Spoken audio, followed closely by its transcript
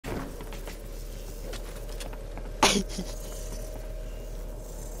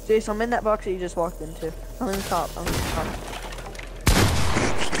Jace, I'm in that box that you just walked into. I'm in the top. I'm in the top.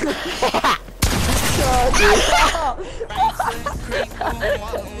 Oh, dude.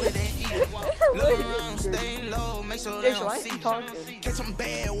 Jace, why aren't you talking?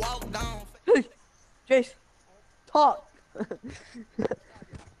 Hey, Jace, talk.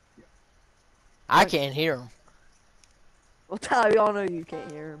 I can't hear him. Well, Tyler, we all know you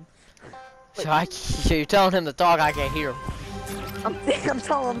can't hear him. So you're telling him to talk, I can't hear him. I'm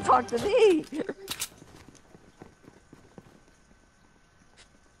telling him to talk to me.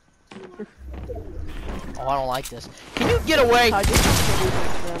 Oh, I don't like this. Can you get away?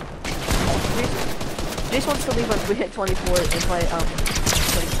 Jace wants to leave once we hit 24 and play like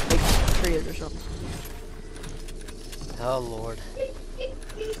trios or something. Oh Lord.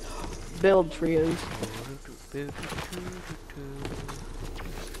 Build trios.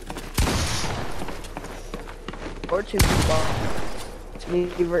 Or two people. It's me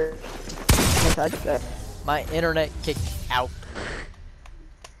ver. My internet kicked out.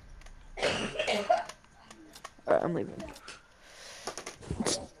 Alright, I'm leaving.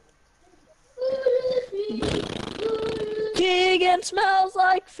 Keegan smells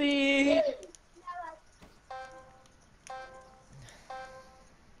like feet.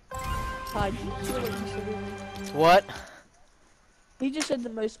 Ty, did you hear what you said? What? He just said the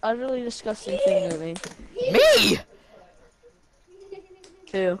most utterly disgusting thing to me. Me?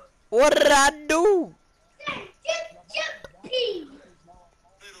 Who? What did I do?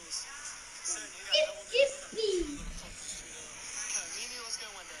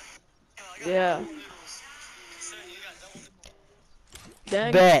 Yeah.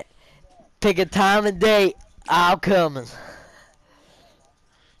 Dang. Bet. Pick a time and date. I'm coming.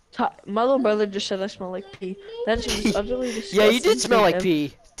 My little brother just said I smell like pee. That's just utterly disgusting. Yeah, you did smell like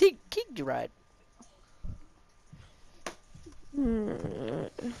thing pee. You're right.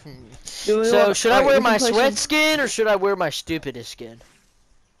 So, should I wear my sweat skin or should I wear my stupidest skin?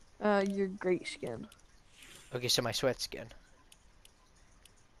 Your great skin. Okay, so my sweat skin.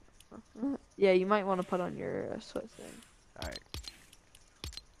 Yeah, you might want to put on your sweat thing. Alright.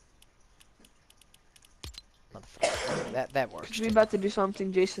 Motherfucker. That works. We're about to do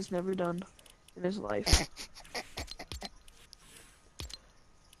something Jason's never done in his life.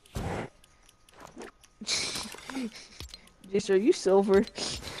 Jason, are you silver?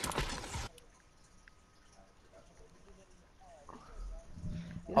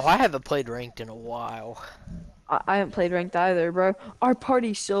 Oh, I haven't played ranked in a while. I haven't played ranked either, bro. Our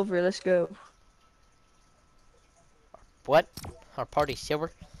party's silver. Let's go. What? Our party's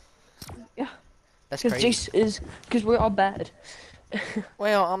silver? Yeah. That's Because crazy. Jace is, because we're all bad.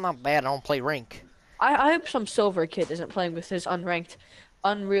 Well, I'm not bad. I don't play rank. I hope some silver kid isn't playing with his unranked,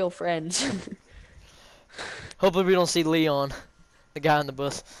 unreal friends. Hopefully we don't see Leon, the guy on the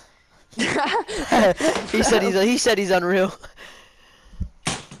bus. he said he's unreal.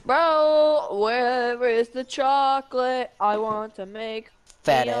 Bro, where is the chocolate? I want to make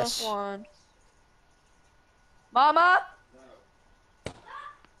Fat me a ass. one. Mama?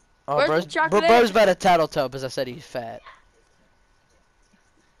 Oh, Where's bro's, the chocolate? bro's about a tattle tub because I said he's fat.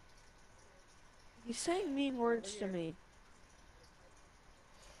 He's saying mean words to me.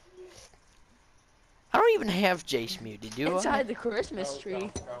 I don't even have Jace muted, do Inside the Christmas tree.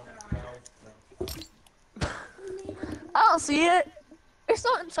 I don't see it. It's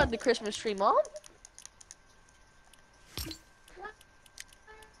not inside the Christmas tree, Mom.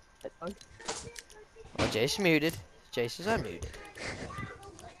 Well, Jace muted. Jace is unmuted.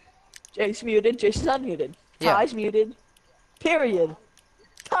 Jace muted. Jason's unmuted. Yeah. Ty's muted. Period.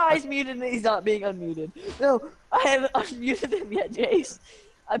 Ty's muted and he's not being unmuted. No, I haven't unmuted him yet, Jace.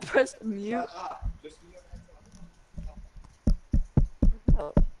 I pressed mute.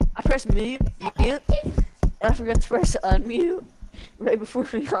 Oh, I pressed mute, and I forgot to press unmute right before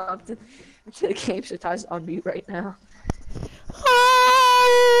we hopped into the game, so Ty's on mute right now.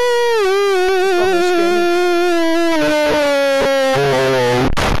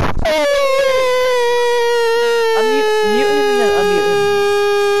 Mute him and then unmute him.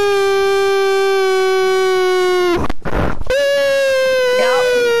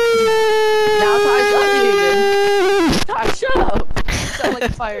 Now Ty's unmuted. Ty, shut up. You sound like a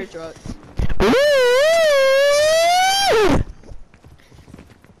fire truck.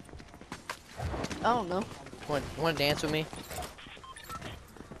 I don't know. Want to dance with me?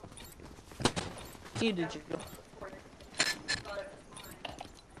 Muted you.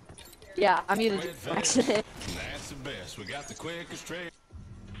 Yeah, I muted you. Accident. That's the best. We got the quickest trade.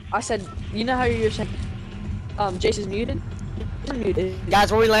 I said, you know how you're saying, Jason's muted? He's muted.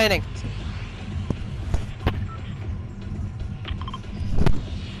 Guys, where are we landing?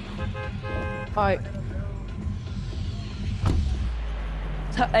 Alright.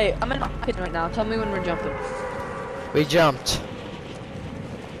 Hey, I'm in my kitchen right now. Tell me when we're jumping. We jumped.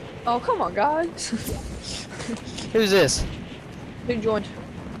 Oh, come on, guys. Who's this? Who joined?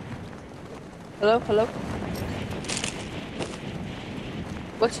 Hello? Hello?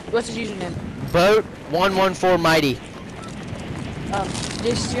 What's his username? Boat 114 Mighty.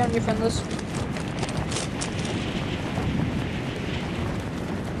 Is he on your friend list?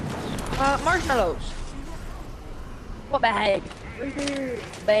 Marshmallows. What bag?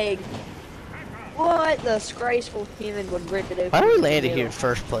 Bag. What disgraceful human would rip it open? Why are we landing here in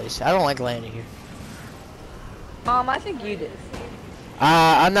first place? I don't like landing here. I think you did.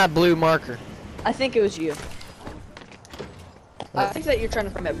 I'm not blue marker. I think it was you. I think that you're trying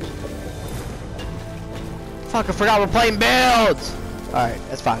to frame everything. Fuck, I forgot we're playing builds! Alright,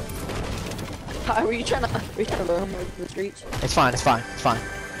 that's fine. Were you trying to lure him over the streets? It's fine, it's fine, it's fine.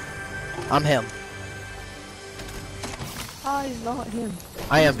 I'm him. He's not him.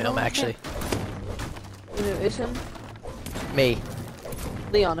 I am him, actually. It's him? Me.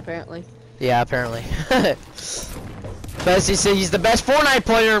 Leon, apparently. Yeah, apparently. Bessie said he's the best Fortnite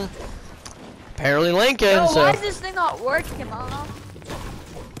player. Apparently Lincoln, Yo, so... why is this thing not working, Mom?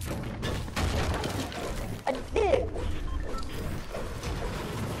 I did.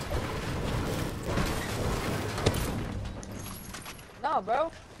 No,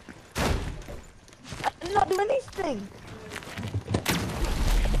 bro. I did not do anything.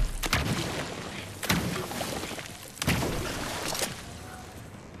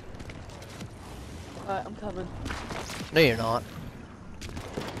 Alright, I'm coming. No, you're not.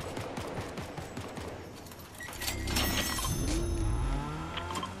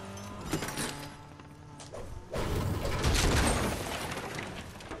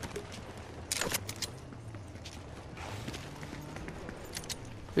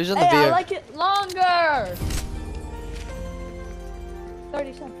 Who's in the Hey, I vehicle? like it longer!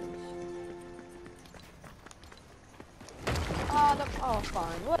 30 seconds. Oh,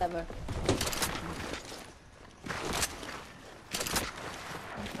 fine, whatever.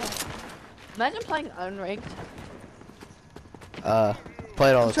 Imagine playing unranked. Play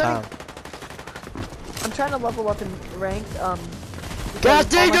it all the trying time. I'm trying to level up in ranked, God because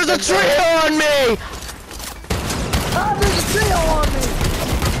dang, all my there's a friends trio are- on me! Ah, there's a trio on me!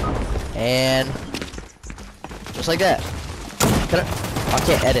 And... just like that. I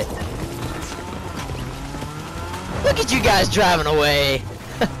can't edit. Look at you guys driving away.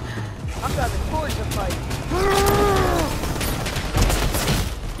 I'm driving towards the fight.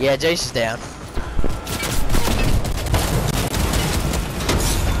 Yeah, Jace is down.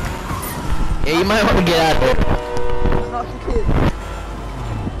 Yeah, you might want to get out of here. Knock the kid.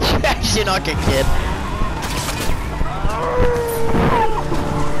 You actually knock a kid.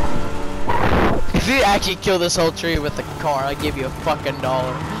 If you actually kill this whole tree with the car, I'll give you a fucking $1.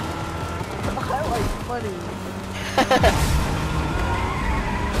 I like money.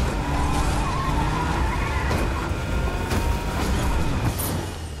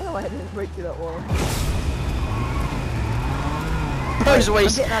 Oh, I didn't break through that wall. Bro's I'm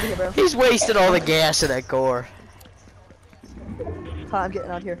wasting. getting out of here, bro. He's wasted all the gas in that car. Hi, I'm getting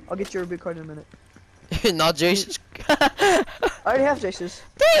out of here. I'll get your reboot card in a minute. Not Jason's. I already have Jace's.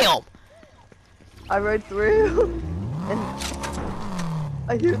 Damn! I rode through, and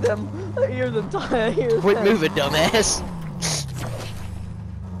I hear them. I hear them die. I hear Quit them. moving, dumbass.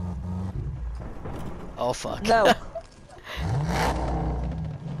 Oh fuck. No.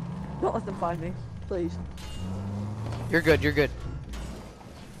 Don't let them find me, please. You're good. You're good.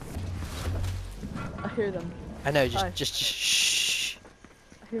 I hear them. I know. Hi. Just shh.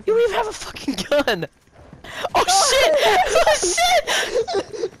 I hear You them. don't even have a fucking gun. Oh shit! Oh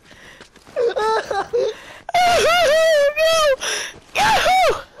shit! No! Yahoo!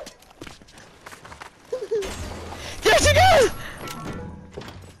 There's a gun!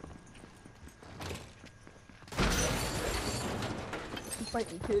 I'm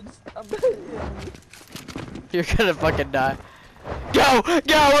fighting kids. I'm fighting. You're gonna fucking die. Go!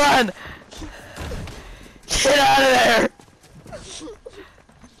 Go! Run! Get out of there!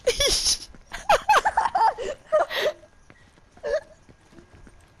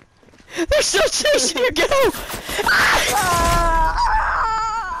 They're still chasing you! Go!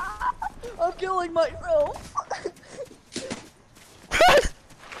 I'm killing myself. Run!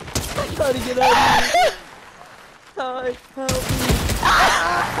 I gotta get out of here. Hi, help me.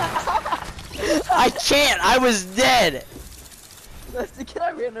 I can't! I was dead! That's the kid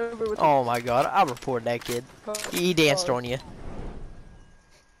I ran over with. Oh my god, I'll report that kid. He danced on you.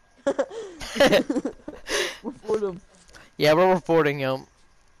 Report him. Yeah, we're reporting him.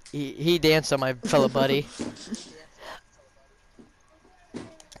 He danced on my fellow buddy.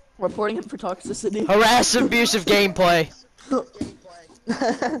 Reporting him for toxicity. Harass abusive gameplay.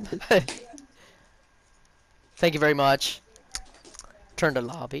 Thank you very much. Turn to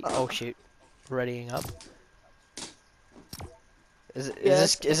lobby. Oh shoot. Readying up.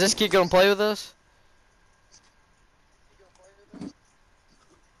 Is this kid gonna play with us?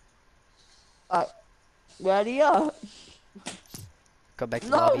 Ready up. Go back to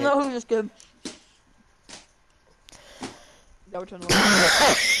No, lobby. no, just kidding. Now we're turning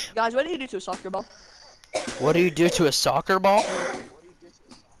lobby. Guys, what do you do to a soccer ball? What do you do to a soccer ball?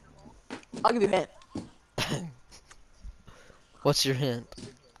 I'll give you a hint. What's your hint?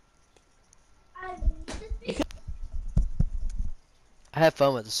 I have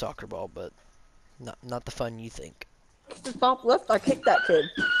fun with the soccer ball, but not the fun you think. The top left, I kicked that kid.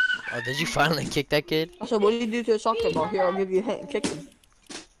 Oh, did you finally kick that kid? I said, what do you do to a soccer ball? Here, I'll give you a hint and kick him.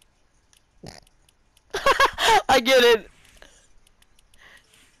 I get it.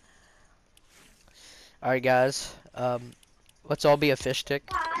 Alright guys, let's all be a fish stick.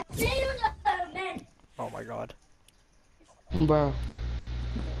 Oh my god. Bro.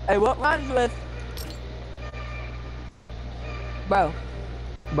 Hey, what rhymes with... Bro.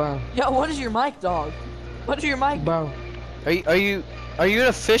 Bro. Yo, what is your mic, dog? What is your mic? Bro. Are you in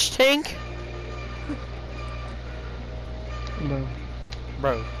a fish tank?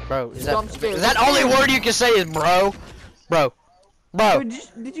 Bro, is that only word you can say is bro? Bro.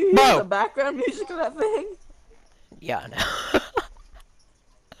 Did you hear the background music of that thing? Yeah, I know.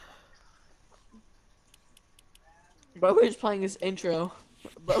 Bro is playing his intro.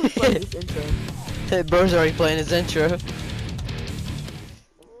 Bro is playing his intro. Bro's already playing his intro.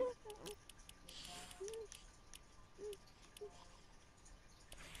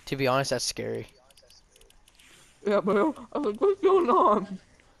 To be honest, that's scary. Yeah, bro. I was like, what's going on?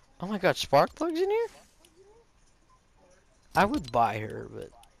 Oh my god, Sparkplug's in here? I would buy her, but...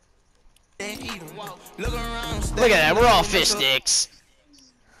 Look at that, we're all fish sticks!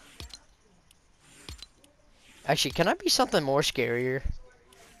 Actually, can I be something more scarier?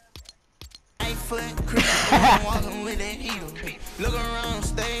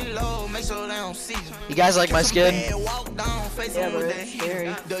 You guys like my skin? Yeah, bro, it's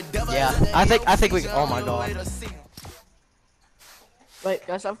scary. Yeah, I think we. Oh my god. Wait,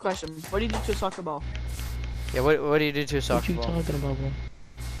 guys, I have a question. What do you do to a soccer ball? Yeah, what do you do to a What soccer you ball? talking about, bro?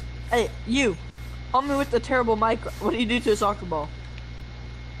 Hey, you. Help me with the terrible mic. What do you do to a soccer ball?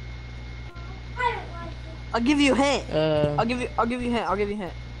 I'll give you a hint. I'll give you a hint. I'll give you a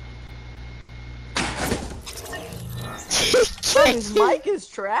hint. Bro, his mic is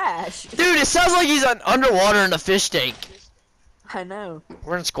trash. Dude, it sounds like he's underwater in a fish tank. I know.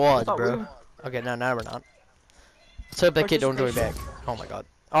 We're in squads, I thought bro. Okay, no, we're not. Let's hope that kid don't join back. Oh my god.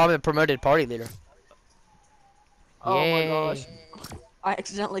 Oh, I'm a promoted party leader. Oh my Yay. gosh. I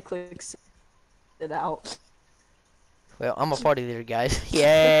accidentally clicked it out. Well, I'm a party leader, guys.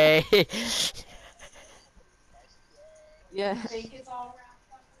 Yay! Yeah.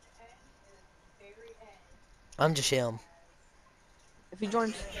 I'm just him. If he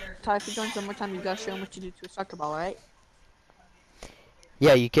joins, Ty, if he joins one more time, you gotta show him what you do to a soccer ball, alright?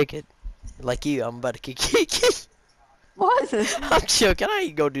 Yeah, you kick it. Like you, I'm about to kick you. What? I'm joking. I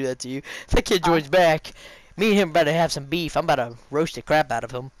ain't gonna do that to you. If that kid joins back, me and him about to have some beef. I'm about to roast the crap out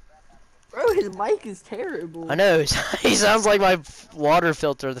of him. Bro, his mic is terrible. I know. He sounds like my water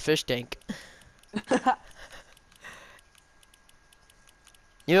filter in the fish tank.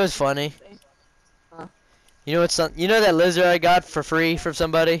 You know what's funny? Huh? You know what's you know that lizard I got for free from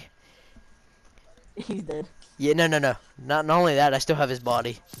somebody? He's dead. Yeah, no. Not only that, I still have his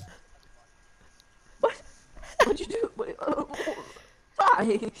body. What? What'd you do? Wait,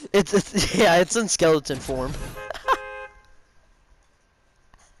 Ty! It's in skeleton form.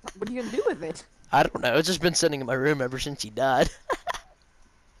 What are you gonna do with it? I don't know. It's just been sitting in my room ever since he died.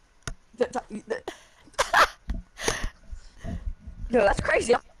 No, that's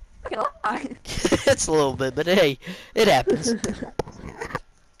crazy. I'm not gonna lie. It's a little bit, but hey, it happens.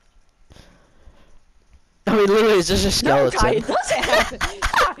 I mean, literally, it's just a No, skeleton. Ty, it doesn't happen.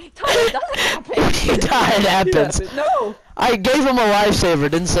 Ty, it doesn't happen. If you die, it happens. No. I gave him a lifesaver,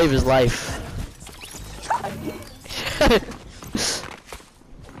 didn't save his life.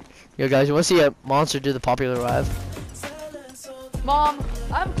 Yo, guys, you want to see a monster do the popular live? Mom,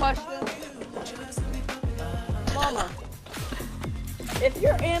 I have a question. Mama, if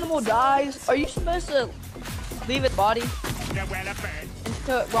your animal dies, are you supposed to leave its body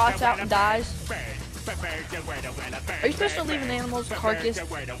until it rots out and dies? Are you supposed to leave an animal's carcass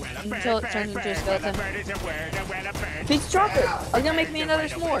until it turns into a skeleton? Piece of chocolate! Are you gonna make me another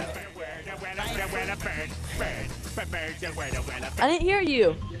s'more? I didn't hear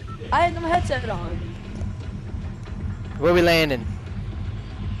you. I had my headset on. Where we landing?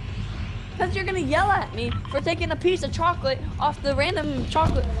 Because you're gonna yell at me for taking a piece of chocolate off the random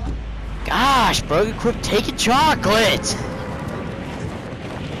chocolate. Gosh, bro, quit taking chocolate.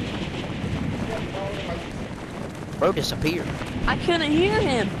 Bro disappeared. I couldn't hear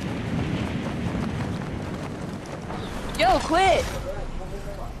him. Yo, quit.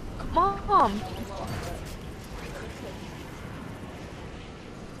 Come on.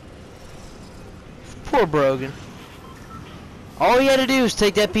 Poor Brogan. All he had to do was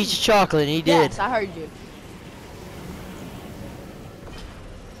take that piece of chocolate, and he did. Yes, I heard you.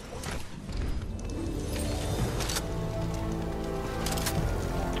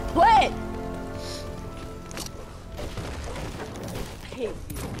 Quit. I hate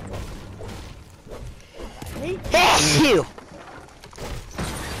you. Thank you.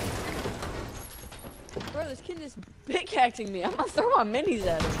 Bro, this kid is pickaxing me. I'm gonna throw my minis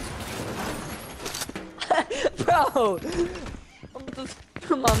at him. Bro! I'm gonna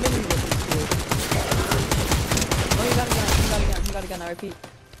throw my minis at this kid. Oh, you got a gun, you got a gun, you got a gun, I repeat.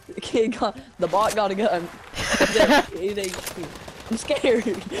 The kid got, the bot got a gun. 8 HP. I'm scared.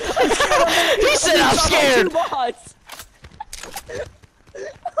 He said I'm scared! Two bots.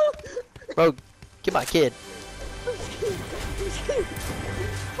 Bro, get my kid.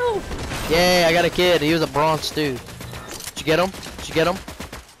 Oh. Yeah, I got a kid. He was a bronze dude. Did you get him? Did you get him?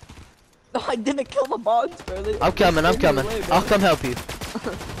 No, I didn't kill the bots, bro. I'm coming, I'm coming. Away, bro. I'll come help you.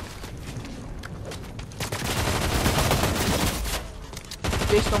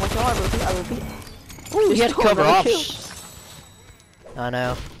 Jason, on my car, I repeat. Ooh, he had to Jason, cover another off. kill. I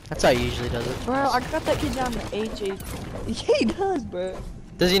know. That's how he usually does it. Bro, I got that kid down to HH. Yeah, he does, bro.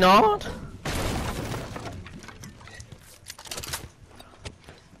 Does he not?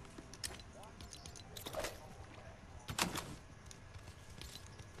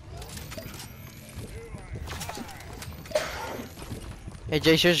 Hey,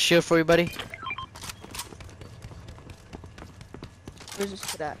 Jay, here's a shield for you, buddy. Where's this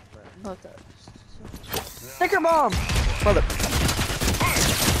kid at, bro? Not that. Sticker bomb! Mother.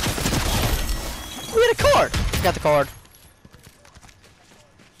 We got a card. Got the card.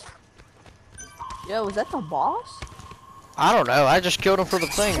 Yo, was that the boss? I don't know. I just killed him for the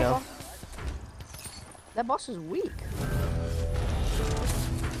thing, though. That boss is weak.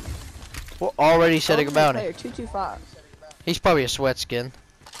 We're already setting a bounty. Player 225. He's probably a sweat skin.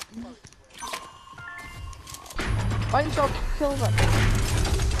 Why didn't y'all kill that?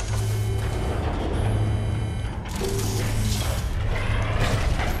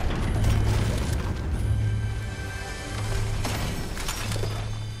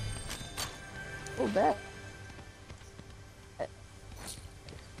 Oh, that.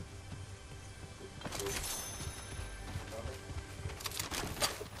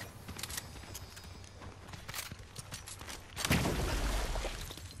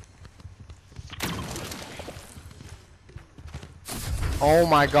 Oh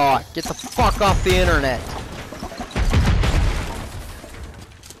my god. Get the fuck off the internet.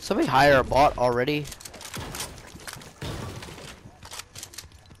 Somebody hire a bot already?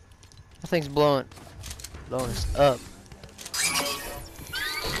 That thing's blowing us up.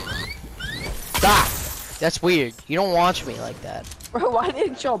 Stop! That's weird. You don't watch me like that. Bro, why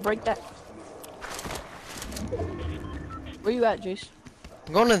didn't y'all break that? Where you at, Jace?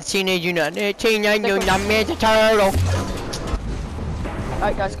 I'm going to the Teenage Mutant Ninja Turtle.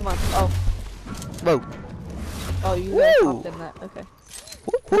 Alright, guys, come on. Oh. Whoa. Oh, you guys Woo! popped in that. Okay.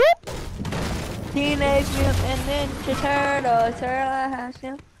 Whoop, whoop. Teenage Mutant Ninja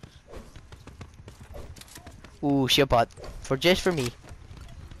Turtles. Ooh, shield pot. For just for me.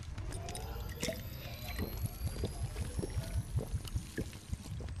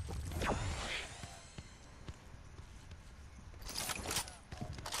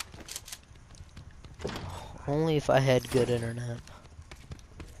 Only if I had good internet.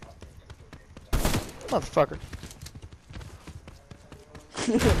 Motherfucker.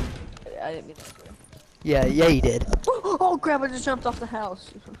 I didn't mean that. Yeah, you did. Oh crap, I just jumped off the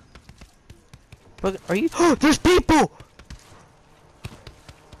house. Look, are you? There's people!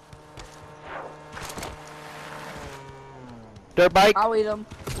 Dirt bike? I'll eat them.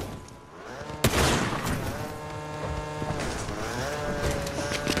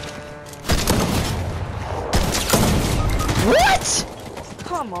 What?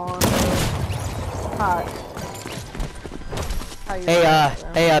 Come on. Hi. How you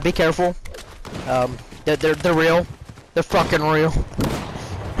Hey, doing? be careful. They're real. They're fucking real.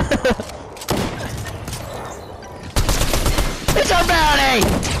 It's our bounty!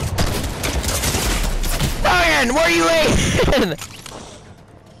 Ryan, where are you at?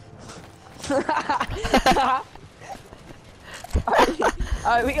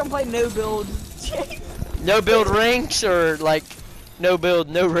 Alright, we can play no build. No build ranks or like no build,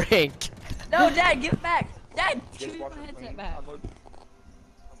 no rank? No, Dad, give it back. Dad, give me my headset back.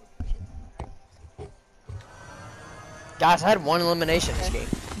 Guys, I had one elimination this game.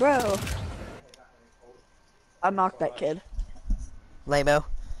 Bro. I knocked that kid. Lame-o.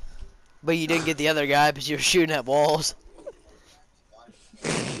 But you didn't get the other guy because you were shooting at walls.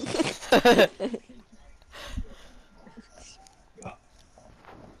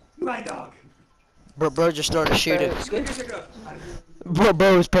 My dog. Bro just started shooting. Bro,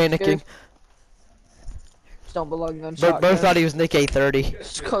 Bro was panicking. scopes don't belong on Bro shotguns. thought he was Nick A30.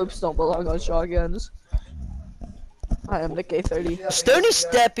 Scopes don't belong on shotguns. I am Nick A30. Stony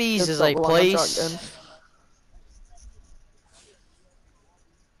Steppies Scopes is don't a belong on place. shotguns.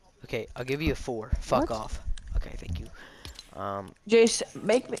 Okay, I'll give you a 4. Fuck What? off. Okay, thank you. Jace,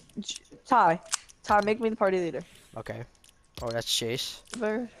 make me. Ty, make me the party leader. Okay. Oh, that's Chase.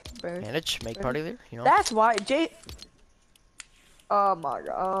 Very. Manage, make party leader, you know? That's why, Jay. Oh my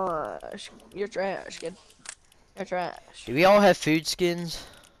gosh, you're trash, kid. You're trash. Do we all have food skins?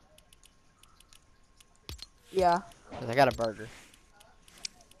 Yeah. 'Cause I got a burger.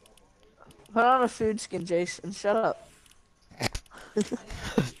 Put on a food skin, Jason. Shut up.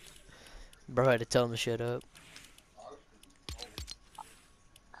 Bro had to tell him to shut up.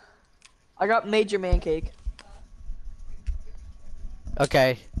 I got major man cake.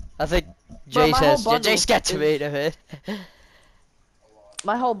 Okay. I think Bro, Jace my whole has. bundle Jace got is- tomato head.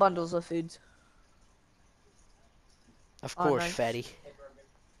 My whole bundle's of foods. Of Oh, course, nice. fatty.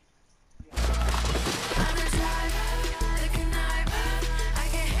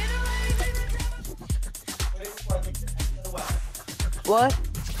 What?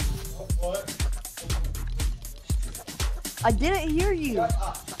 I didn't hear you.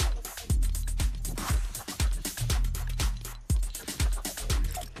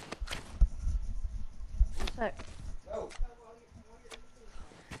 Sec.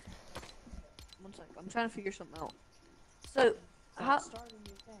 One sec. I'm trying to figure something out. So, how?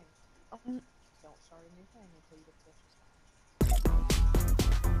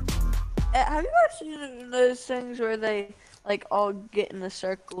 Have you guys seen those things where they like all get in a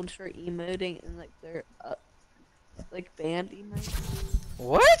circle and start emoting and like they're like band emotes?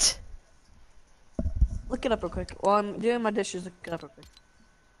 What? Look it up real quick. While I'm doing my dishes, look it up real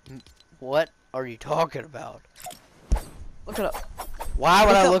quick. What are you talking about? Look it up. Why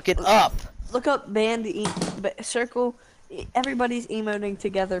would I Look look it up? Look up band circle. Everybody's emoting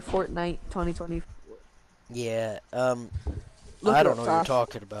together. Fortnite 2020. Yeah, Look I it don't up, know what you're Josh.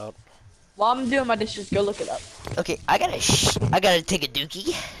 talking about. While I'm doing my dishes, go look it up. Okay, I gotta take a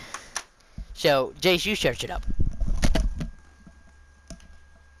dookie. So, Jace, you search it up.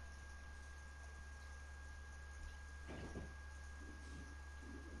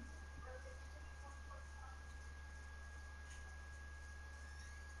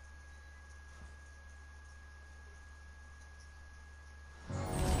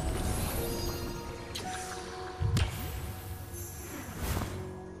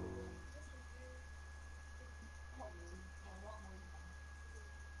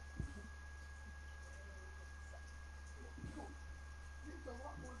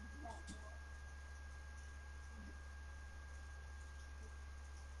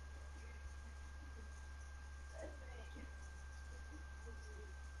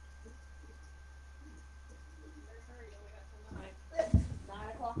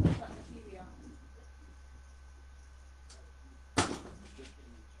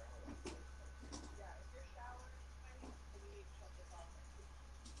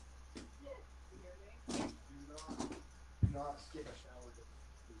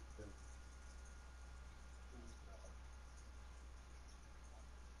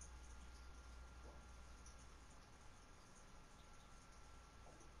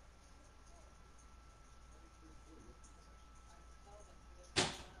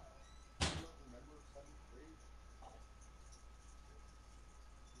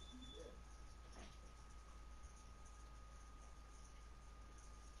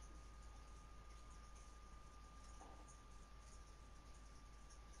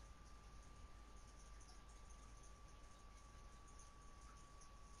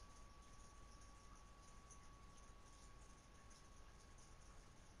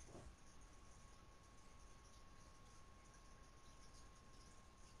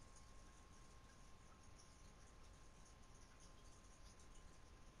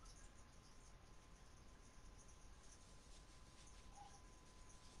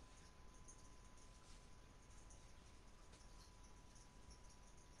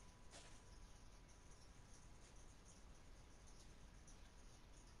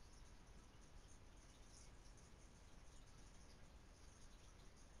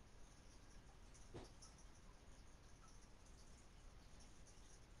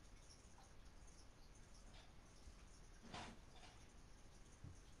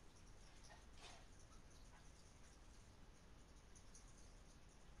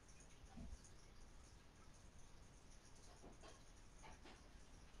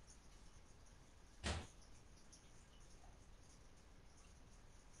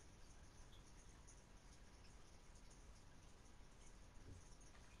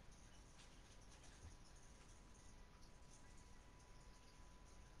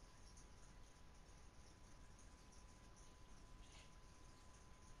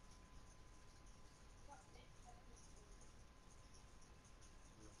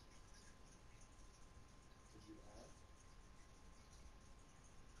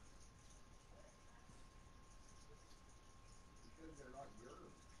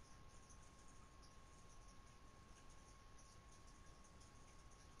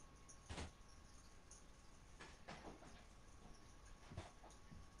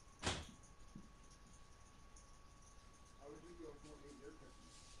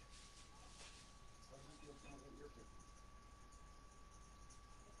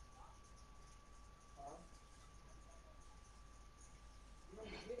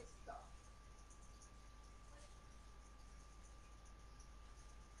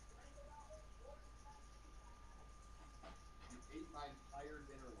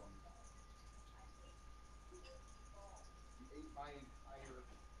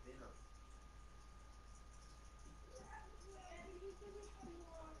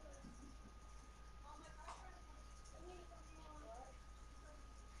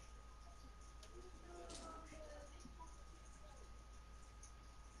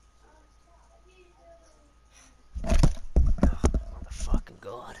 Fucking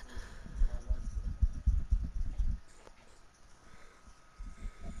God.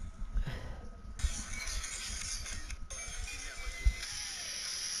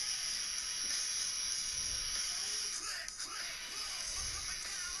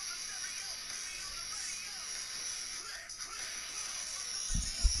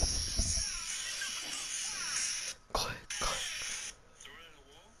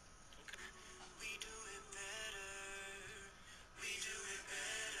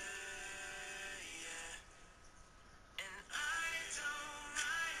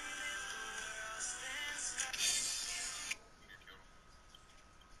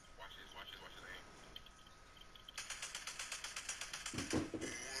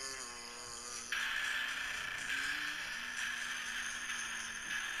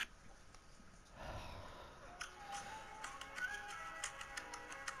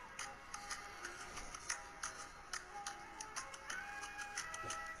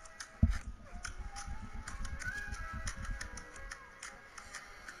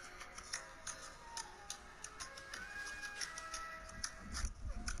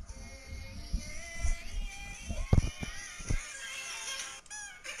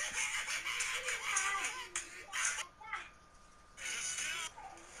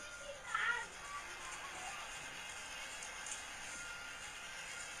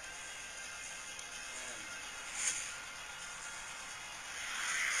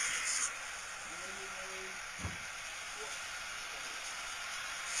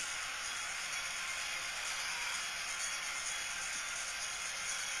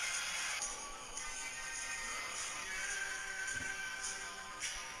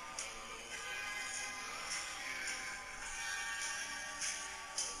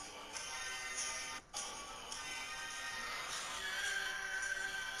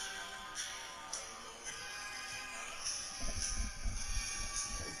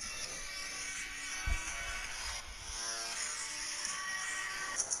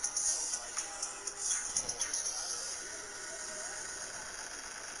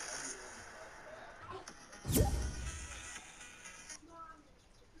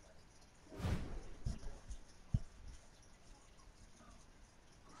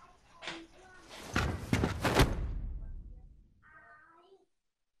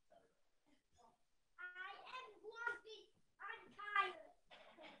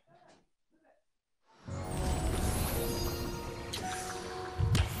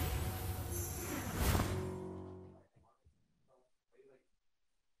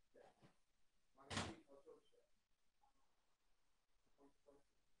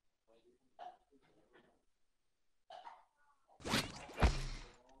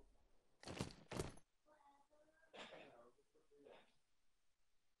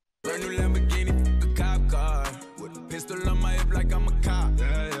 Brand new Lamborghini, a cop car. With a pistol on my hip like I'm a cop.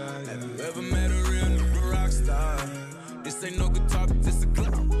 Have you ever met a real nigga rock star? This ain't no guitar, but this a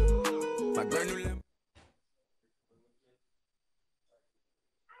clock. My brand new Lamborghini.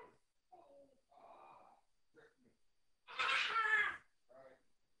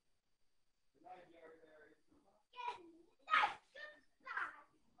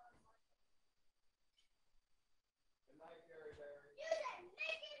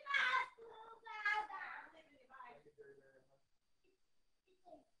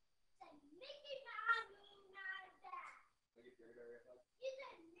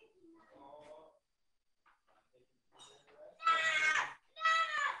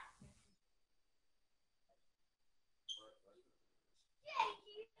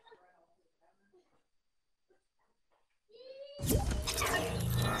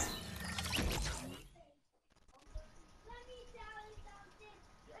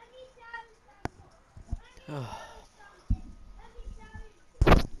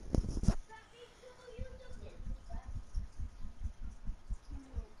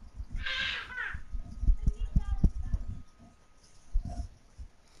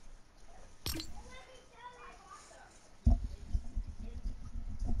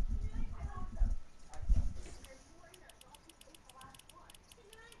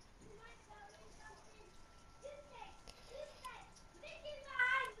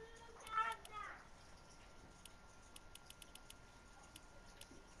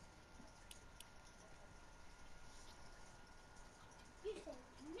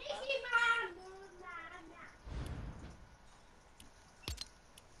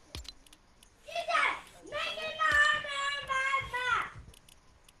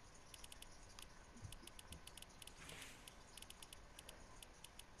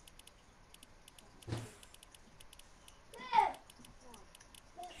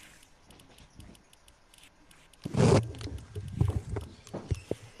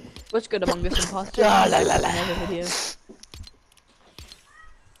 What's good, Among Us imposter? Ah, la, la, la. Another video.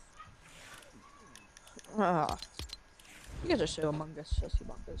 Ah. You guys are so Among Us, sussy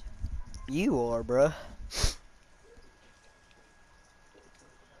bonkers. You are, bruh.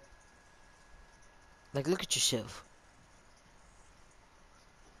 Like, look at yourself.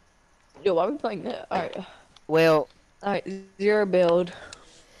 Yo, why are we playing that? Alright. Well, Alright, 0 build.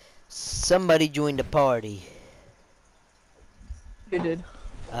 somebody joined the party. Who did?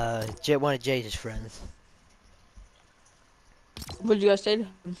 One of Jay's friends. What did you guys say to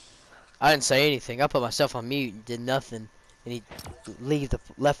him? I didn't say anything. I put myself on mute and did nothing, and he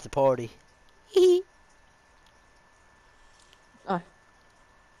left the party. Hee.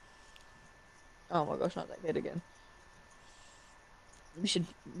 Oh my gosh, not that kid again. We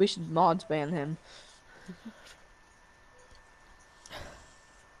should mods ban him.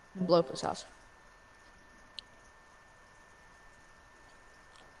 Blow up his house.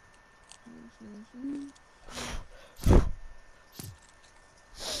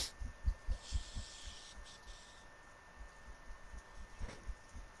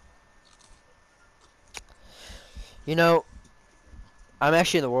 You know, I'm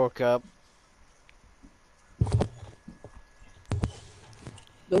actually in the World Cup.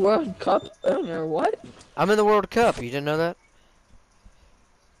 The World Cup? I don't know what? I'm in the World Cup. You didn't know that?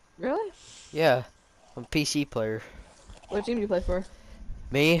 Really? Yeah. I'm a PC player. What team do you play for?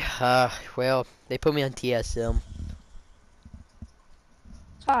 Me? Well, they put me on TSM.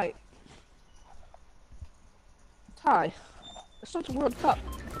 Ty. Ty. It's not the World Cup.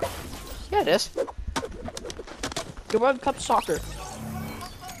 Yeah, it is. The World Cup soccer.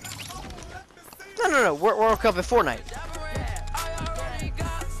 No. World Cup in Fortnite.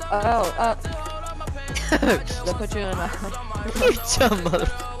 Oh, they put you in a... You dumb mother.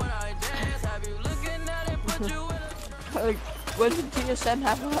 Like, when did TSM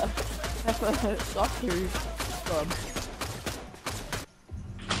have a soccer club?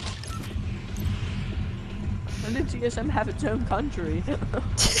 When did TSM have its own country?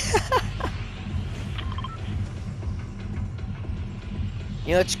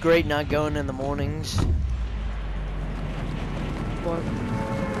 You know, it's great not going in the mornings. What?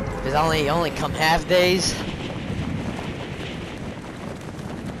 Cause I only come half days.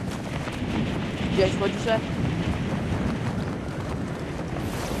 Yes, what'd you say?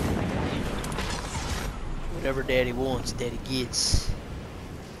 Whatever daddy wants, daddy gets.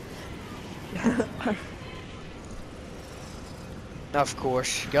 Of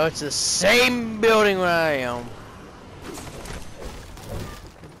course, go to the same building where I am.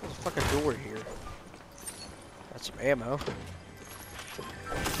 There's a fucking door here. Got some ammo.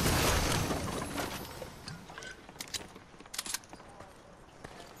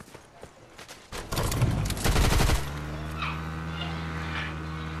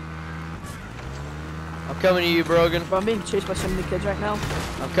 I'm coming to you, Brogan. Bro, I'm being chased by so many kids right now.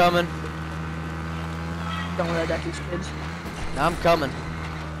 I'm coming. Don't worry, I got these kids. I'm coming.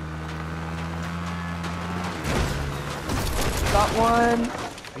 Got one.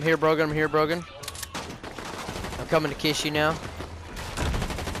 I'm here, Brogan. I'm here, Brogan. I'm coming to kiss you now.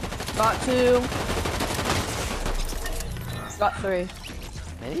 Got two. Got three.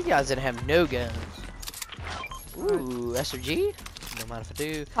 Man, these guys didn't have no guns. Ooh, SRG? Don't mind if I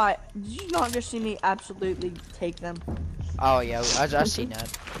do. Hi, did you not just see me absolutely take them? Oh, yeah, I seen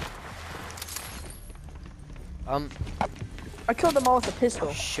that. I killed them all with a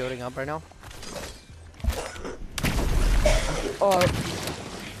pistol. Shooting up right now. Oh,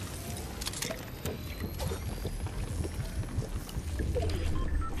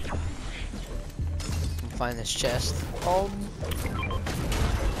 Find this chest.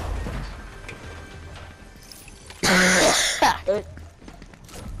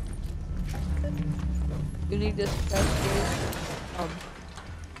 You need this chest, please.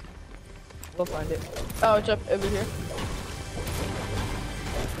 We'll find it. Oh, it's up over here.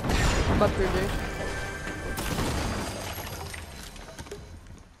 I'm up here, dude.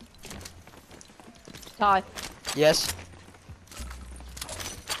 Hi. Yes.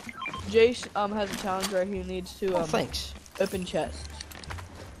 Jace has a challenge where he needs to Oh, thanks. open chests.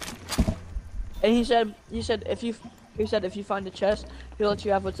 And he said if you find a chest, he'll let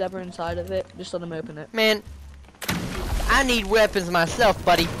you have whatever inside of it. Just let him open it. Man, I need weapons myself,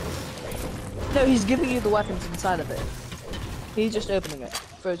 buddy. No, he's giving you the weapons inside of it. He's just opening it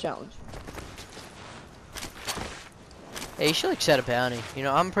for a challenge. Hey, you should like set a bounty. You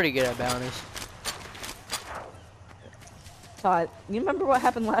know, I'm pretty good at bounties. Todd, you remember what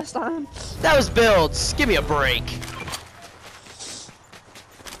happened last time? That was builds. Give me a break.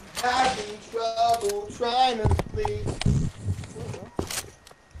 Having trouble trying to sleep.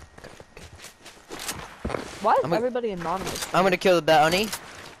 Why is I'm gonna- everybody anonymous? I'm gonna kill the bounty.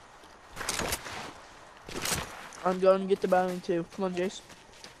 I'm going to get the bounty too. Come on, Jace.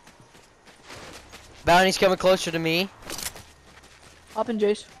 Bounty's coming closer to me. Hop in,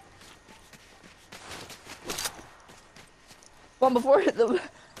 Jace. Come on, before the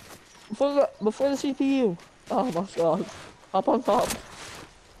CPU. Oh my god. Hop on top.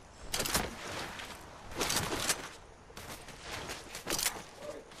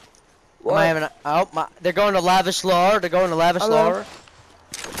 Am I having a, oh my, they're going to Lavish Lore. They're going to Lavish Hello? Lore.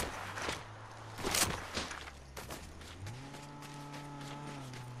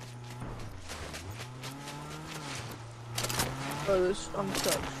 Oh, this, I'm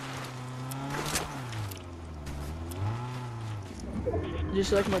stuck.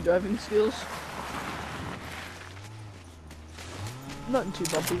 Just like my driving skills. Nothing too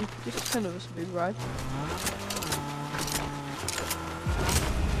bumpy, just kind of a smooth ride.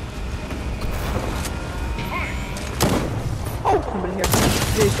 Oh, somebody here.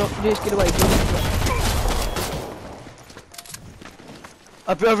 Jace, don't, Jace, get away. Jace,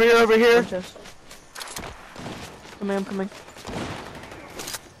 Up over here, over here. chest. Come in, I'm coming.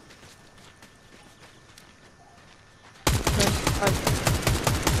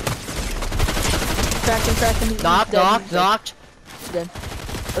 Cracking. He's Knocked, dead, knocked, he's dead. knocked. Dead.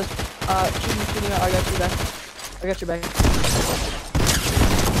 Let's, shoot me, I got you back. I got your back.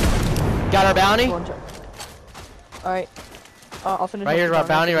 Got our bounty. One check. Alright. I'll finish Right up here's the our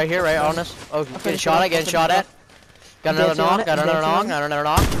bounty. bounty, right here, right on us. Oh, getting shot at, getting shot at. Got another Dancing on knock, it, got another dancing knock, on it. got another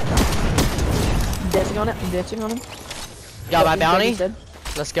knock. I'm dancing on him. Got my He's dead, bounty. he's dead.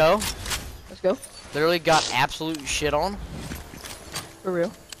 Let's go. Let's go. Literally got absolute shit on. For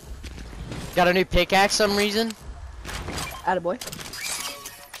real. Got a new pickaxe some reason. Attaboy.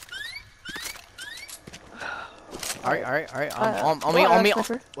 Alright. Oh, On me.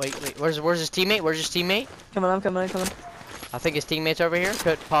 sniper. Wait. Where's his teammate? Where's his teammate? Come on, I'm coming. I think his teammate's over here.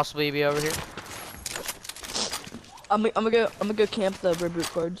 Could possibly be over here. I'm gonna go camp the reboot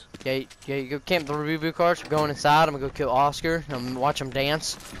cards. Yeah, you go camp the reboot cards. We're going inside. I'm gonna go kill Oscar. I'm gonna watch him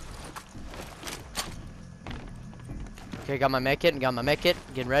dance. Okay, got my med kit.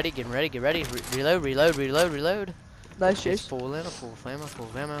 Getting ready. Reload. Nice, It's Jace. full ammo.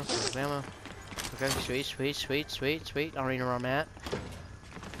 Okay, sweet. I don't even know where I'm at.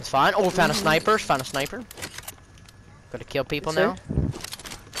 It's fine. Oh, found a sniper. Gotta kill people Yes, now.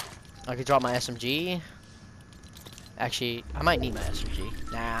 I could drop my SMG. Actually, I might need my SMG.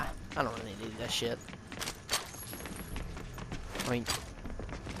 Nah, I don't really need that shit. I mean,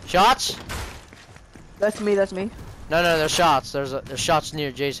 shots? That's me. No, there's shots. There's shots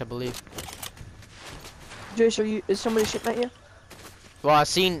near Jace, I believe. Jace, is somebody shooting at you? Well, I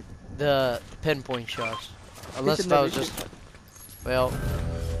seen the pinpoint shots. Unless should that was never just, well,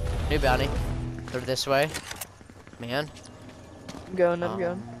 new bounty. They're this way. Man. I'm going.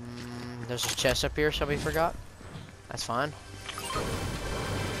 There's a chest up here somebody forgot. That's fine.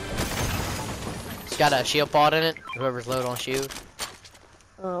 It's got a shield pod in it. Whoever's low on shield.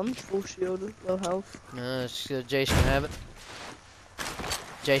 I'm full shield, low health. No, Jace can have it.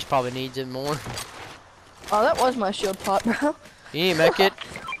 Jace probably needs it more. Oh, that was my shield pot, bro. You need a med kit?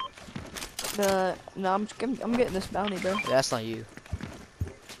 No, I'm getting this bounty, bro. That's not you.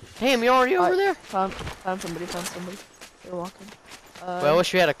 Damn, you already over there? Found somebody. They're walking. Well, I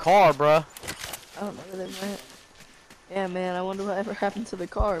wish we had a car, bruh. I don't know where they went. Yeah, man, I wonder whatever happened to the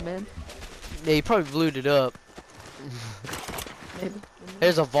car, man. Yeah, you probably blew it up. Maybe.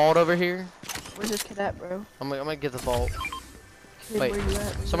 There's a vault over here. Where's this kid at, bro? I'm gonna get the vault. Kid, Wait, where you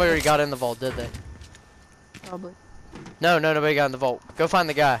at? somebody already got in the vault, did they? Probably. No, nobody got in the vault. Go find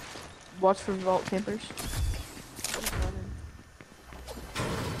the guy. Watch for vault campers.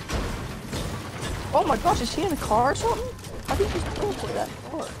 Oh my gosh, is he in a car or something? How did he just teleport that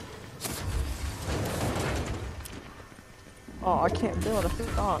car? Oh, I can't build, I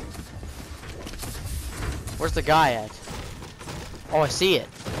forgot. Where's the guy at? Oh, I see it.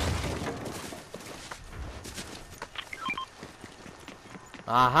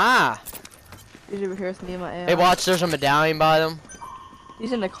 Aha! He's over here with me and my AI. Hey, watch, there's a medallion by them.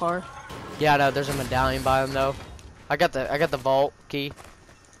 He's in the car. Yeah, no, there's a medallion by them though. I got the vault key.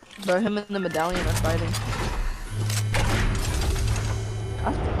 Bro, him and the medallion are fighting.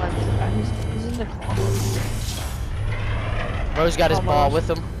 He's in the car. Bro's got his ball Almost.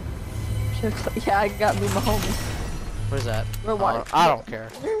 with him. Yeah, I got me my homie. What is that? Bro, why? I don't care.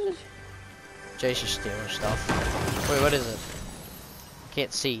 Where's Jace is stealing stuff. Wait, what is it?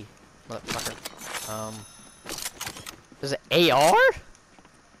 Can't see. Motherfucker. Is it AR?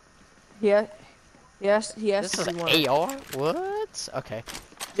 Yeah. Yes, This is to an be one. AR? What? Okay.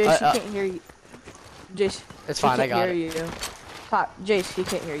 Jace, Uh, he can't hear you. Jace. It's he fine, I can't got hear it. you. Ty, Jace, he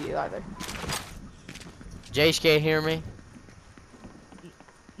can't hear you either. Jace can't hear me?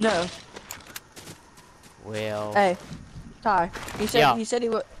 No. Well. Hey, Ty. He said Yeah. he said he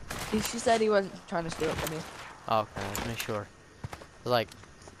was. She said he wasn't trying to steal it from you. Okay, let's make sure. Like.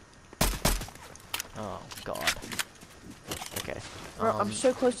 Oh, God. Okay. Bro, I'm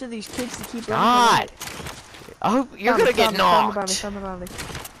so close to these kids to keep running. God! I hope you're gonna get knocked. Found the bounty.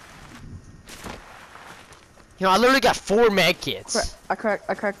 You know, I literally got 4 med kits. I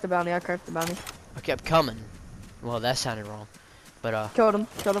cracked the bounty. I kept coming. Well, that sounded wrong. But, Killed him.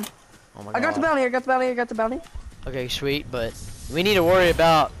 oh my God. I got the bounty. Okay, sweet, but we need to worry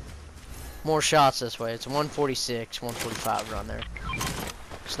about more shots this way. It's 146, 145 around there.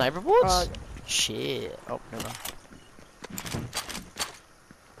 Sniper bullets? Shit. Oh, never mind.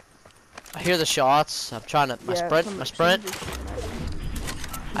 I hear the shots. I'm trying to my sprint.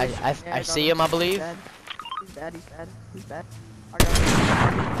 I see him, I believe. He's bad. I got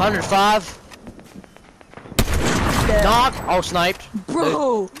him. 105. Dead. Knock. Oh, sniped.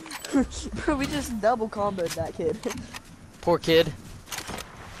 Bro, bro, we just double comboed that kid. Poor kid.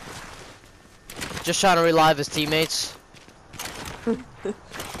 Just trying to revive his teammates. I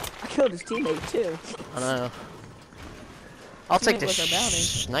killed his teammate too. I know. I'll take the was our bounty.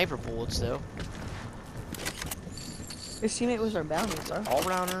 sniper bullets though. His teammate was our bounty, bro. All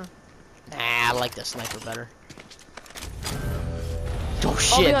rounder. Nah, I like the sniper better. Oh Oh,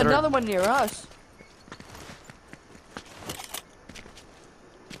 shit! we got they're- another one near us.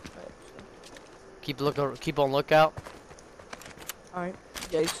 Keep on lookout. All right,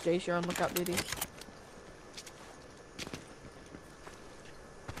 Jace, you're on lookout duty.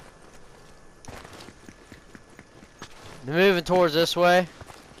 They're moving towards this way.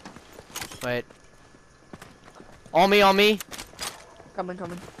 Wait. On me. Coming.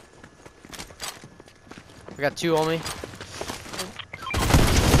 I got 2 on me.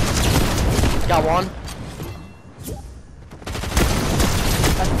 Got 1.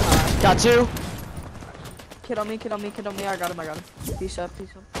 That's Got 2. Kid on me. I got him. Peace up.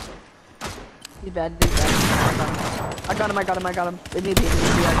 He's bad. I got him. They need me.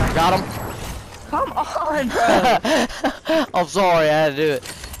 Got him. Come on, bro. I'm sorry, I had to do it.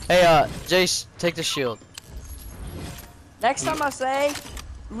 Hey, Jace, take the shield. Next time I say,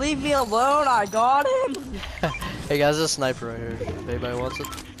 leave me alone, I got him. Hey guys, there's a sniper right here. If anybody wants it.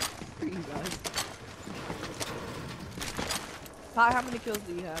 Ty, how many kills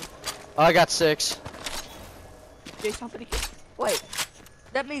do you have? I got 6. Jace, how many kills? Wait,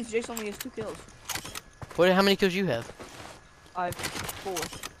 that means Jace only has 2 kills. How many kills you have? I have 4.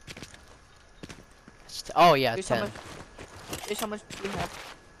 Oh yeah, Jace, 10. Jace, how much do you have?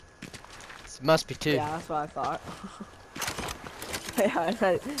 It must be 2. Yeah, that's what I thought. Yeah,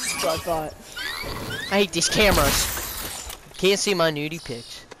 that's what I thought. I hate these cameras. Can't see my nudie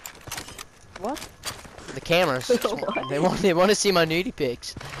pics. What? The cameras. What? They want to see my nudie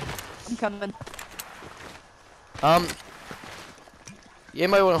pics. I'm coming. You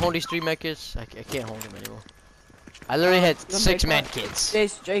might want to hold these 3 med kits. I can't hold them anymore. I literally had You want 6 big med pot? kits.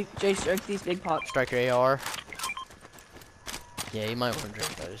 Jace, drink these big pots. Striker AR. Yeah, you might want to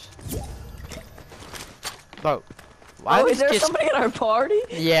drink those. Bro, why Oh, these is there kids? somebody in our party?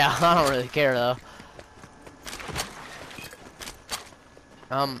 Yeah, I don't really care though.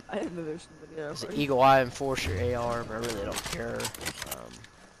 I didn't know there's somebody in our It's an party. Eagle Eye Enforcer AR, but I really don't care.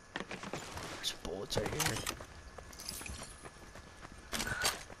 There's bullets right here.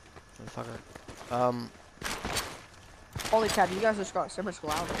 Motherfucker. Holy crap, you guys just got so much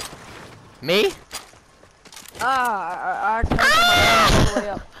louder. Me? I turned my volume all the way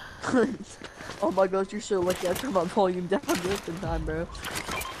up. Oh my gosh, you're so lucky I turned my volume down just in time, bro.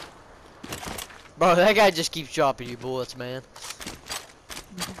 Bro, that guy just keeps dropping you bullets, man.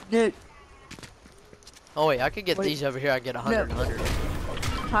 Dude, Oh wait, I could get Wait. these over here. I get 100, No. 100.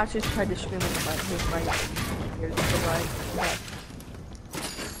 Tosh just tried to scream in my ears. Right.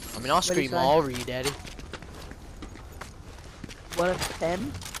 I mean, I'll What'd he scream say? all over you, daddy. 1 of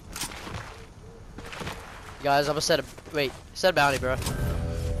 10? Guys, I'm gonna set a bounty, bro.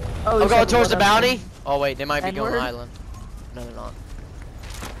 Oh, I'm he going said towards the 1 of 10. bounty. Oh wait, they might be going N-word? island. No, they're not.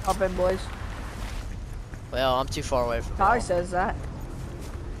 Hop in, boys. Well, I'm too far away from Ty y'all. says that.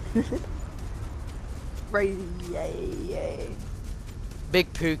 Yay.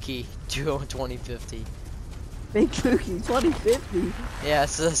 Big Pookie, 2050. Big Pookie, 2050. Yeah,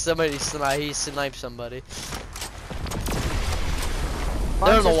 so he sniped somebody.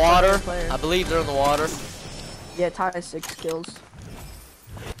 They're in Mine's the just water. player. I believe they're in the water. Yeah, Ty has 6 kills.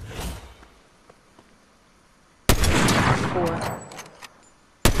 4.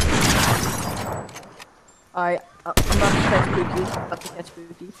 Alright, I'm about to catch Pookie. About to catch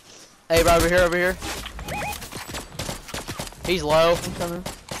Pookie. Hey, right over here, over here. He's low. I'm coming.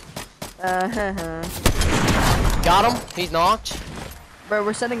 Got him. He's knocked. Bro,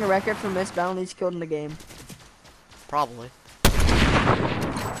 we're setting a record for most bounties killed in the game. Probably. Oh,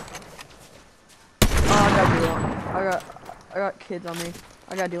 I got duel. I got kids on me.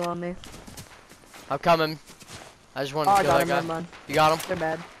 I got duel on me. I'm coming. I just wanted Oh, to I kill got that him. guy. Never mind. You got him? They're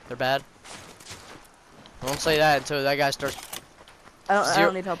bad. They're bad. Don't say that until that guy starts. I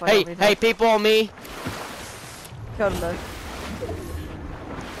don't need help. I Hey, don't need hey, help. people on me. Killed him though.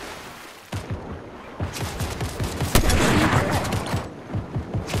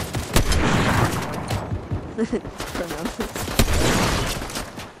 Turn around.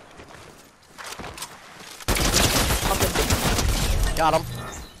 Got him.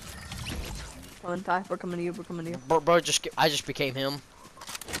 Come on, Ty. We're coming to you. We're coming to you. Bro, I just became him.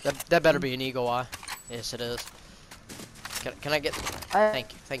 That better be an eagle eye. Yes, it is. Can I get?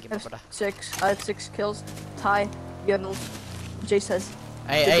 Thank you, my brother. I have 6 kills. Ty, you have no. Jace has.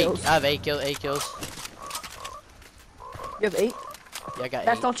 Hey, Two hey, kills. I have 8 kills. You have 8. Yeah, I got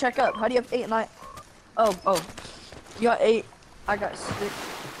That's 8. don't check up. How do you have 8 and I? Oh. You got 8. I got 6.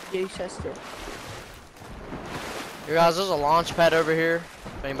 Jace has 2. You guys, there's a launch pad over here.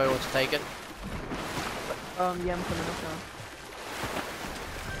 If anybody wants to take it. Yeah, I'm coming up now.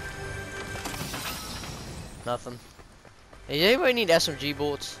 Nothing. Hey, anybody need SMG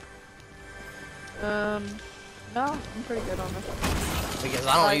bullets? No, I'm pretty good on this. Because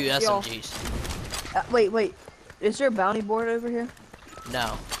I don't Alright, use y'all. SMGs. Wait. Is there a bounty board over here?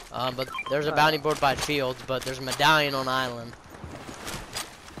 No. But there's a bounty board by Fields, but there's a medallion on island.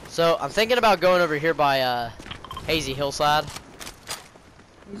 So I'm thinking about going over here by Hazy Hillside.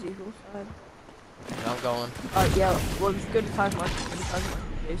 Easy hillside. Yeah, I'm going. Yeah. Well, let's go to time mark.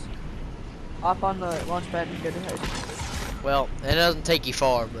 Jace. Hop on the launch pad and go to house. Well, it doesn't take you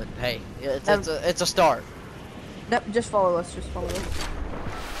far, but hey, it's a start. Nope, just follow us. Just follow us.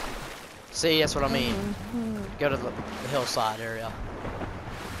 See, that's what I mean. Go to the hillside area.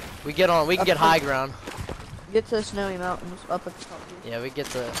 We get high ground. Get to the snowy mountains up at the top here. Yeah, we get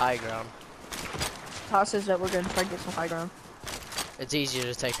to high ground. Todd says that we're gonna try to get some high ground. It's easier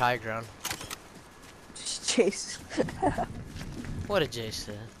to take high ground. Just chase. What did Jay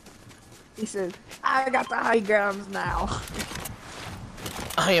say? He said, I got the high grounds now.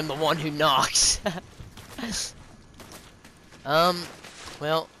 I am the one who knocks. Well,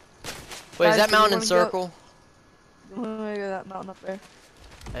 wait, Guys, is that do you mountain in wanna circle? You wanna go to that mountain up there?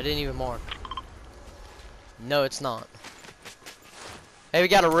 I didn't even mark. No, it's not. Hey, we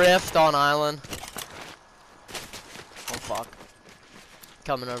got a rift on island. Oh fuck.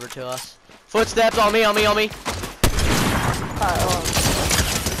 Coming over to us. Footsteps on me. Alright,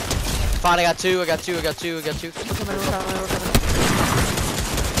 Fine, I got two. we're coming.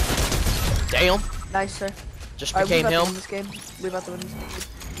 Damn. Nice, sir. Just Alright, we became about to him. win this game. We about to win this game.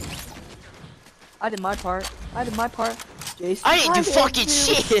 I did my part. Jace. I ain't do did fucking too.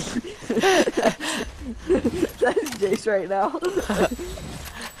 shit. That is Jace right now.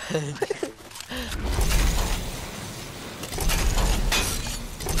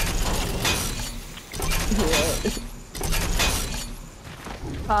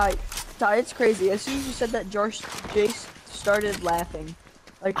 Ty, it's crazy. As soon as you said that, Jace started laughing.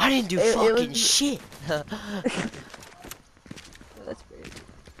 Like I didn't do it fucking was- shit. Oh, that's great.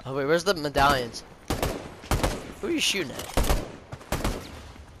 Oh wait, where's the medallions? Who are you shooting at?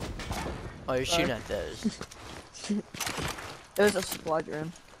 Oh, you're shooting at those. It was a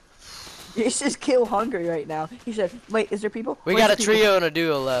squadron. Jace is kill hungry right now. He said, "Wait, is there people?" We Where's got a the people?" trio and a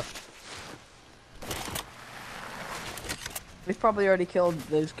duo left. We've probably already killed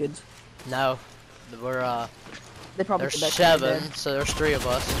those kids. No, we're They probably there's bet they're 7, dead. so there's 3 of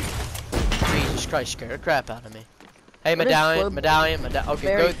us. Jesus Christ, scared the crap out of me. Hey, What is slow- medallion. Okay,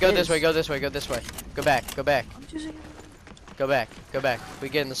 Very go this fizz. way, go this way, go this way. Go back. I'm just saying. Go back. We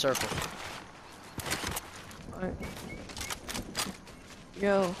get in the circle. Alright.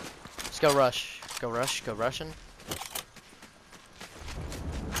 Yo. Let's go rush. Go rushing.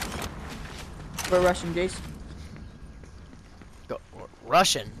 We're rushing, Jace. Go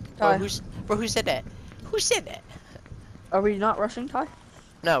rushing. Ty. Who said that? Who said that? Are we not rushing, Ty?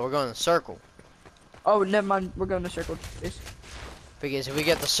 No, we're going in the circle. Oh, never mind. We're going to circle, Jace. Because if we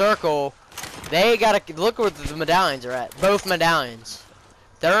get the circle, they gotta look where the medallions are at. Both medallions.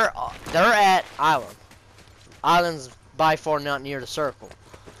 They're at island. Island's by far not near the circle.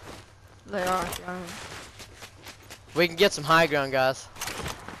 They are. Yeah. We can get some high ground, guys.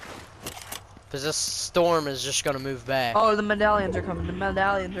 Because this storm is just gonna move back. Oh, the medallions are coming. The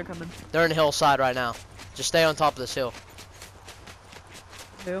medallions are coming. They're in the hillside right now. Just stay on top of this hill.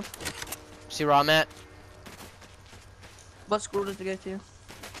 Who? See where I'm at? What school does it go to?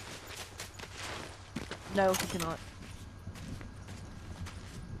 No, he cannot.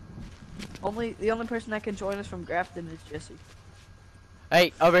 The only person that can join us from Grafton is Jesse.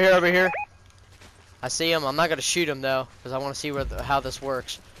 Hey, over here, over here. I see him. I'm not gonna shoot him though, because I want to see how this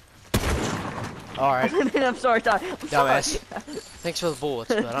works. All right. I'm sorry, Ty. I'm Dumbass. sorry. Thanks for the bullets,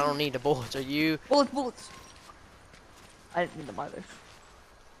 but I don't need the bullets. Are you? Bullets. I didn't need them either.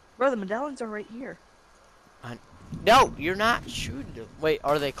 Bro, the medallions are right here. No, you're not shooting them. Wait,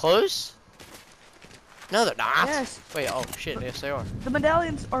 are they close? No, they're not. Yes. Wait, oh shit, yes they are. The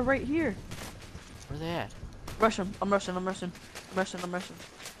medallions are right here. Where are they at? Rush them. I'm rushing.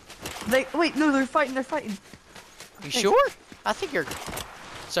 Wait, no, they're fighting. You sure? I think you're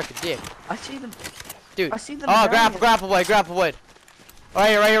sucking dick. I see them. Dude. I see them. Oh, grapple blade. Right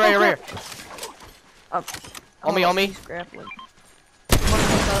here. On me. He's grappling.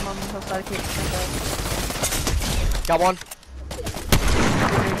 I'm on the hillside, Got one.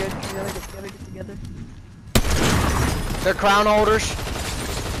 Very good. Get together. They're crown holders.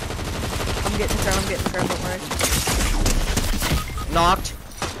 I'm getting the crown, don't worry. Knocked.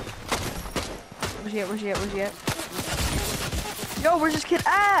 Where's he at? Yo, where's this kid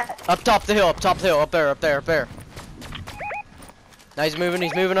at? Up top the hill, up there. Now he's moving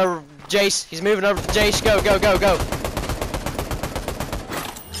over Jace. He's moving over to Jace. Go.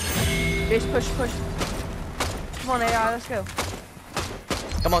 Jace, push. Come on, AI, let's go.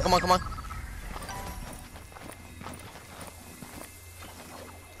 Come on.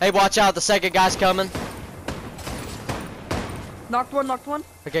 Hey, watch out, the second guy's coming. Knocked one.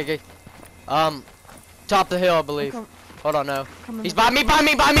 Okay. Top the hill, I believe. Hold on, no. Coming. He's by me! He's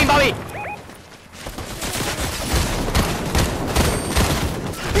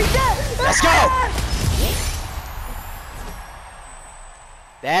dead! Let's go!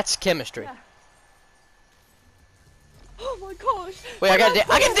 That's chemistry. Yeah. Oh my gosh! Wait, I can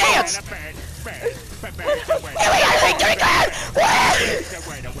dance!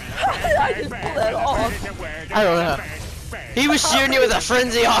 I just pulled that off. I don't know. He was shooting you with a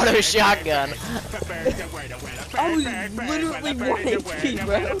frenzy auto shotgun. I was literally 1 HP,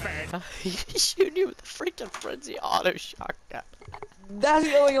 bro. He's shooting you with a freaking frenzy auto shotgun. That's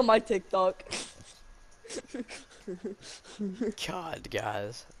going on my TikTok. God,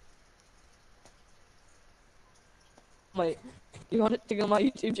 guys. Wait, you want it to go on my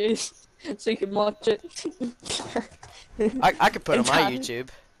YouTube, Jace? So you can watch it. I could put it on my And YouTube.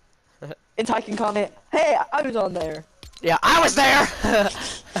 And Ty can comment, hey, I was on there. Yeah, I was there!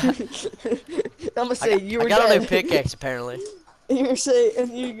 I'm gonna say you were I got dead. a new pickaxe, apparently. You're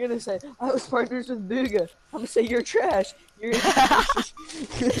gonna say, I was partners with Booga. I'm gonna say you're trash. You're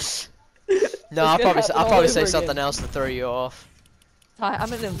No, I'll probably all say over something again. else to throw you off. Ty, I'm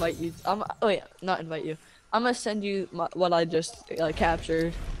gonna invite you. Not invite you. I'm gonna send you what I just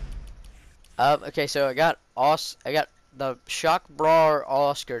captured. Okay, so I got the Shock Brawler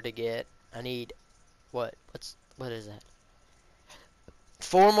Oscar to get. I need what is that?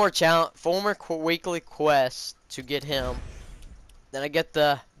 4 more weekly quests to get him. Then I get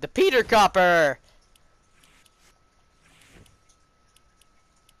the Peter Copper.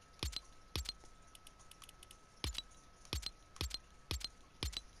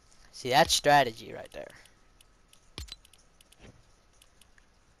 See, that's strategy right there.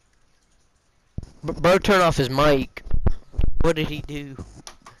 Bro, turn off his mic. What did he do?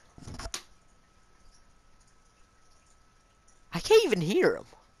 I can't even hear him.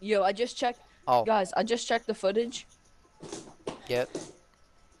 Yo, I just checked. Oh. Guys, I just checked the footage. Yep.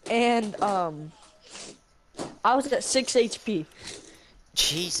 And I was at 6 HP.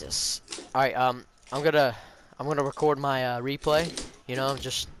 Jesus. All right. I'm gonna record my replay. You know,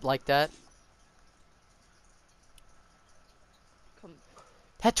 just like that.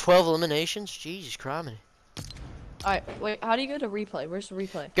 Had 12 eliminations. Jesus Christ. Alright, wait, how do you go to replay? Where's the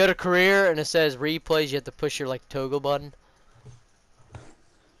replay? Go to career and it says replays. You have to push your toggle button.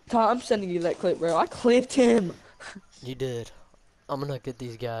 Tom, I'm sending you that clip, bro. I clipped him. You did. I'm gonna get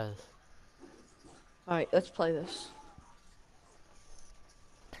these guys. Alright, let's play this.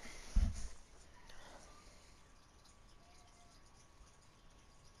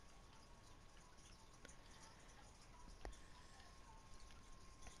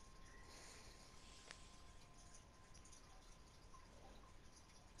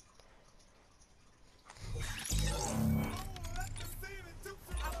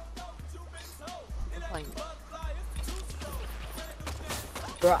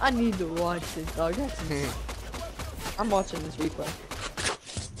 Bro, I need to watch this, dog. I'm watching this replay.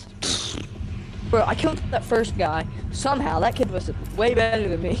 Bro, I killed that first guy. Somehow, that kid was way better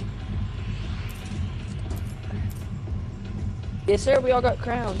than me. Yes, sir, we all got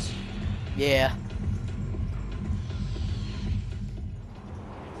crowns. Yeah.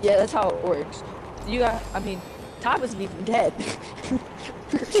 Yeah, that's how it works. You got, I mean, Ty wasn't even dead.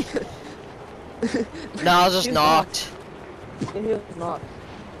 No, I was just He was knocked. Yeah, he was not.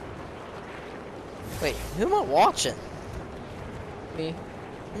 Wait, who am I watching? Me.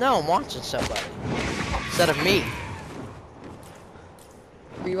 No, I'm watching somebody. Instead of me.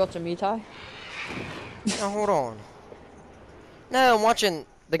 Were you watching me, Ty? Now, hold on. No, I'm watching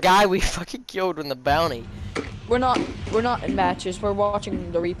the guy we fucking killed in the bounty. We're not in matches. We're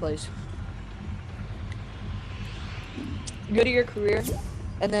watching the replays. Go to your career,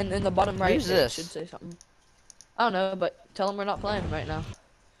 and then in the bottom right, Who's it this? should say something. I don't know, but tell him we're not playing right now.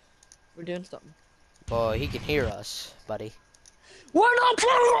 We're doing something. Boy, he can hear us, buddy. We're not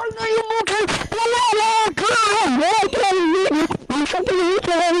playing right now, you monkey!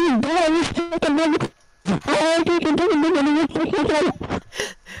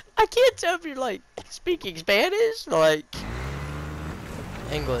 I can't tell if you're like speaking Spanish or like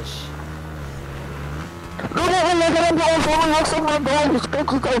English. I'm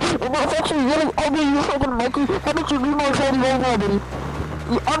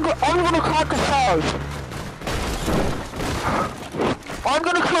gonna count to 5. I'm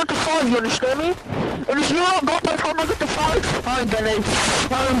gonna count to 5, you understand me? And if you don't go by the time I get to 5, I'm gonna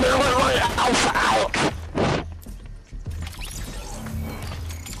let Alpha out.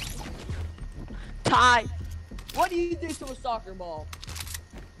 Ty, what do you do to a soccer ball?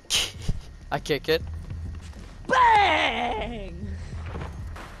 I kick it. Bang!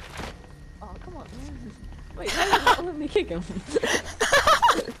 Oh, come on. Wait, let me kick him.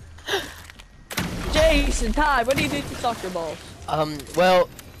 Jason, Ty, what do you do to soccer balls? Well,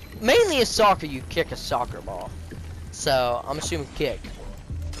 mainly in soccer, you kick a soccer ball. So, I'm assuming kick.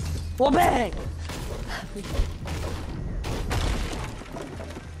 Well, bang!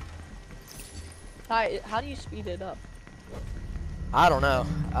 Ty, how do you speed it up? I don't know.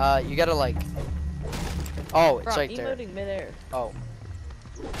 You gotta like... Oh, it's Bro, right there. emoting midair. Oh.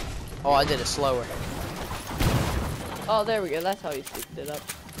 Oh, I did it slower. Oh, there we go. That's how you speed it up.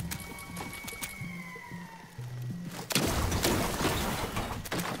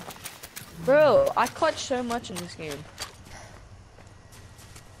 Bro, I clutched so much in this game.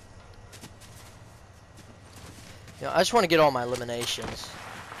 You know, I just want to get all my eliminations.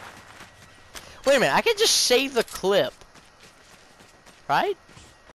 Wait a minute, I can just save the clip. Right?